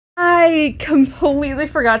I completely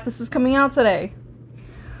forgot this was coming out today.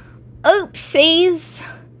 Oopsies.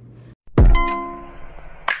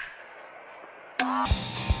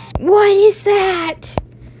 What is that?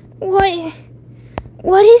 What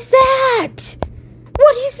is that?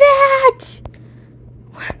 What is that?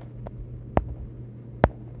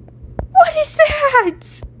 What is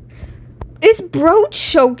that? Is bro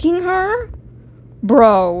choking her?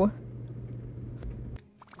 Bro.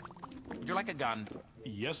 Would you like a gun?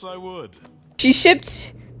 Yes, I would. She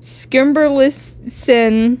shipped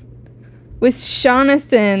Skimberlison with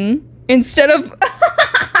Jonathan instead of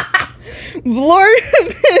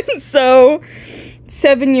so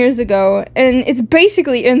 7 years ago, and it's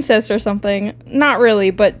basically incest or something. Not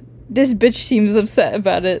really, but this bitch seems upset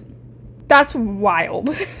about it. That's wild.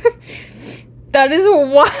 That is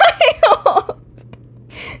wild.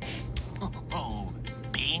 Oh,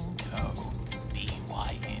 bingo.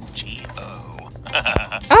 B-Y-N-G-O.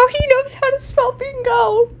 Oh, he knows how to spell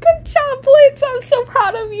bingo. Good job, Blitz. I'm so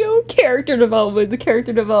proud of you. Character development, the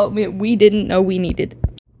character development we didn't know we needed.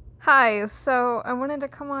 Hi, so I wanted to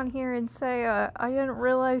come on here and say I didn't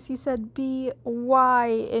realize he said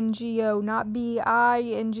B-Y-N-G-O, not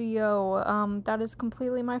B-I-N-G-O. That is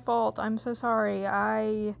completely my fault. I'm so sorry.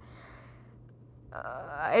 I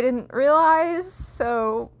didn't realize,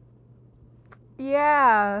 so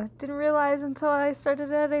yeah, didn't realize until I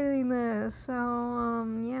started editing this, so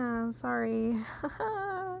yeah, sorry.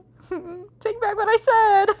 Take back what I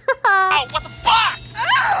said. Oh, what the fuck?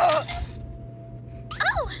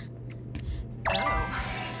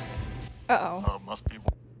 Oh! Uh-oh. Oh, must be.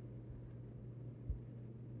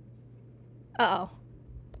 Uh-oh.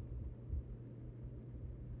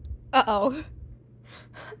 Uh-oh.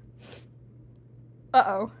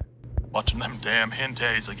 Uh-oh. Watching them damn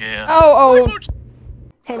hentais again. Oh.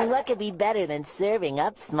 And what could be better than serving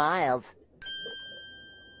up smiles?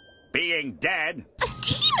 Being dead? A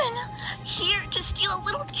demon! Here to steal a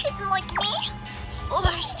little kitten like me?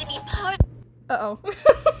 Forced to be part. Uh-oh. What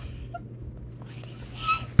is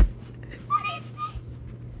this? What is this?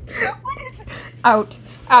 What is it? Out.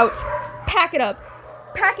 Pack it up.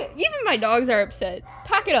 Pack it. Even my dogs are upset.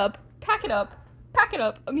 Pack it up. Pack it up. Pack it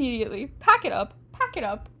up immediately. Pack it up. Pack it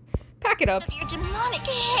up. Pack it up. Of your demonic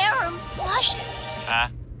hair and blushes.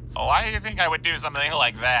 Oh, I think I would do something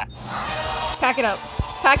like that. Pack it up.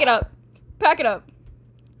 Pack it up. Pack it up.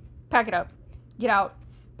 Pack it up. Get out.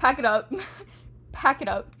 Pack it up. Pack it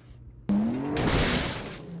up.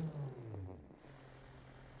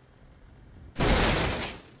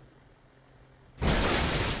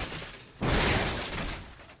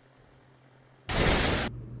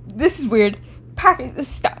 This is weird. Pack it.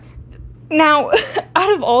 Stop. Now,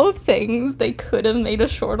 out of all the things they could have made a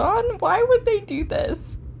short on, why would they do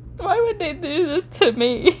this? Why would they do this to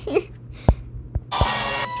me? Blitz?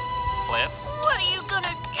 What are you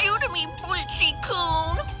gonna do to me,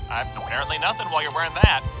 Blitzy-coon? Apparently nothing while you're wearing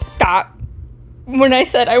that. Stop. When I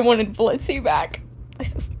said I wanted Blitzy back,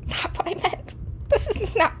 this is not what I meant. This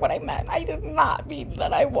is not what I meant. I did not mean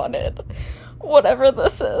that I wanted whatever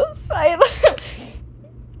this is.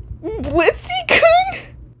 Blitzy-coon?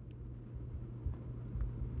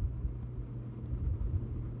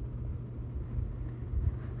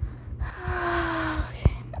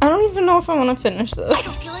 I don't even know if I want to finish this. I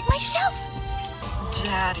don't feel like myself.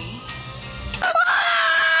 Daddy.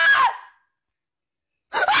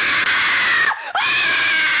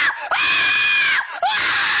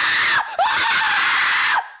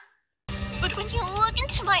 But when you look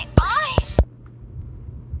into my eyes.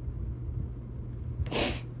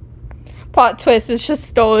 Plot twist, it's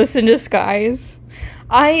just Stolas in disguise.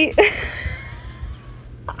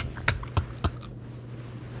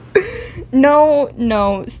 No,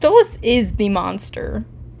 Stolas is the monster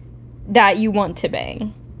that you want to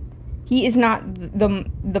bang. He is not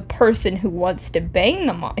the person who wants to bang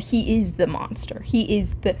the he is the monster. He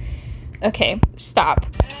is the... Okay, stop.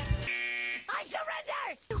 I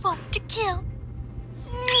surrender! You want to kill me?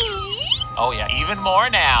 Oh yeah, even more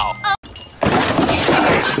now.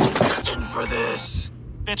 In for this.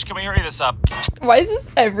 Bitch, can we hurry this up? Why is this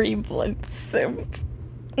every Blitz simp?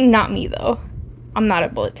 Not me, though. I'm not a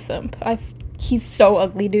Blitz simp. He's so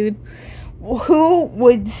ugly, dude. Who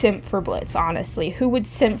would simp for Blitz, honestly? Who would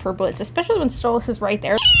simp for Blitz? Especially when Stolas is right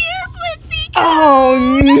there. Here, Blitzy!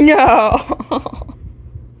 Oh, no!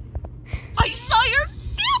 I saw your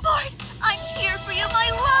billboard! I'm here for you, my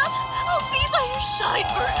love! I'll be by your side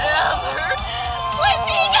forever!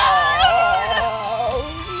 Blitzy, Oh, no!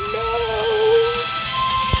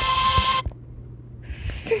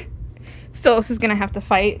 Stolas is gonna have to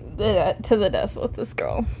fight to the death with this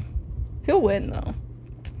girl. He'll win, though.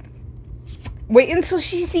 Wait until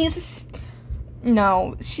she sees...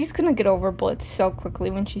 No, she's gonna get over Blitz so quickly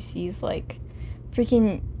when she sees, like,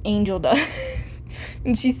 freaking Angel Dust.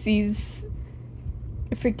 And she sees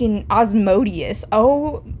freaking Osmodius.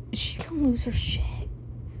 Oh, she's gonna lose her shit.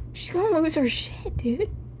 She's gonna lose her shit, dude.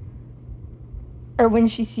 Or when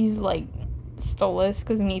she sees, like, Stolas,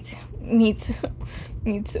 because me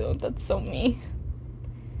too. That's so me.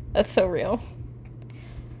 That's so real.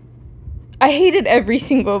 I hated every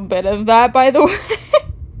single bit of that, by the way.